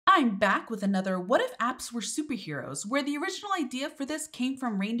I'm back with another What If Apps Were Superheroes, where the original idea for this came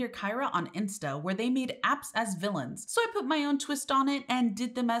from Reindeer Kyra on Insta, where they made apps as villains. So I put my own twist on it and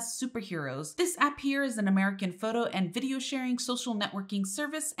did them as superheroes. This app here is an American photo and video sharing social networking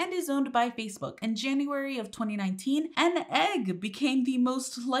service and is owned by Facebook. In January of 2019, an egg became the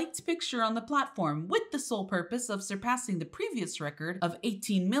most liked picture on the platform, with the sole purpose of surpassing the previous record of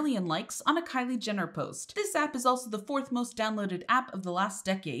 18 million likes on a Kylie Jenner post. This app is also the fourth most downloaded app of the last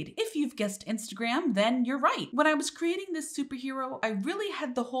decade. If you've guessed Instagram, then you're right. When I was creating this superhero, I really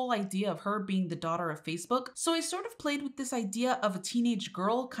had the whole idea of her being the daughter of Facebook, so I sort of played with this idea of a teenage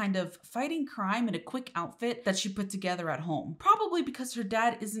girl kind of fighting crime in a quick outfit that she put together at home. Probably because her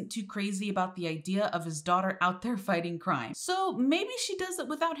dad isn't too crazy about the idea of his daughter out there fighting crime. So maybe she does it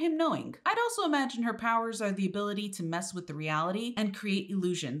without him knowing. I'd also imagine her powers are the ability to mess with the reality and create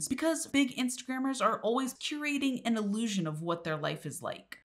illusions, because big Instagrammers are always curating an illusion of what their life is like.